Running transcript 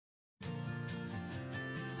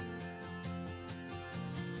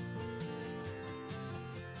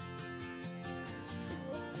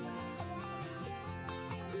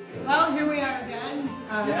are again.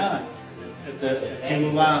 Yeah, at the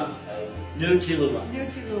Tea-Lula, new Tea-Lula. New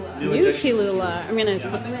Tea-Lula. I'm going to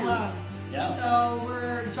put them in. Yeah. So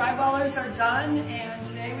we're drywallers are done, and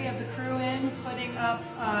today we have the crew in putting up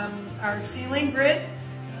our ceiling grid.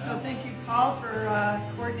 So thank you, Paul, for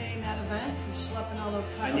coordinating that event and schlepping all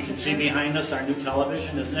those tiles. And you can see behind us our new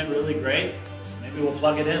television. Isn't it really great? Maybe we'll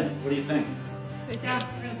plug it in. What do you think? Yeah,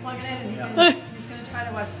 we're going to plug it in, and he's going to try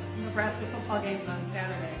to watch Nebraska football games on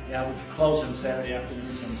Saturday. Yeah, we're closing Saturday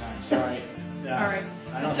afternoon sometime. Sorry. Yeah. All right.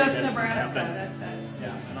 I don't Just think that's Nebraska, gonna happen. that's it.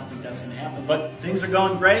 Yeah, I don't think that's going to happen. But things are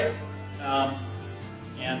going great.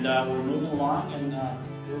 We're moving along, and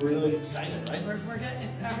we're really excited, right? We're getting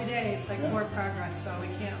every day. It's like more progress, so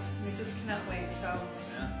we just cannot wait. So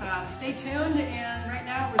stay tuned. And right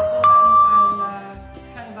now we're still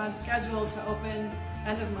kind of on schedule to open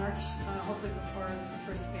end of March, hopefully before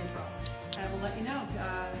the 1st of April. And we'll let you know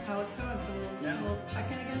how it's going. So we'll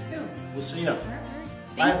check in again soon. We'll see you. All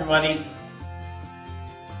right. Bye, everybody.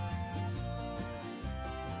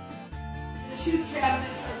 The 2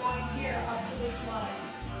 cabinets are going here up to this line.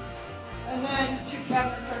 And then 2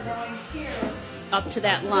 cabinets are going here. Up to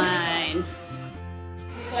that line.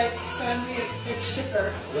 He's like, send me a big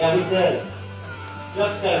shipper. Yeah, we did.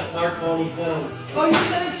 Just got a smartphone, he's done. Oh, you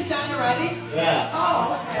sent it to John already? Yeah.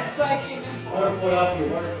 Oh, okay. That's what I came in for. I want to put up your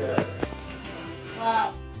work there.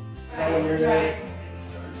 Wow. Right.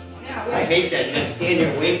 Yeah, I hate that. Just stand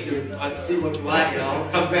there and wait for you. I see what you want, you know.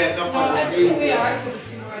 Come back up on the I screen. think we are, so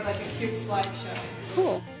it's more like a cute slideshow.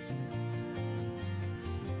 Cool.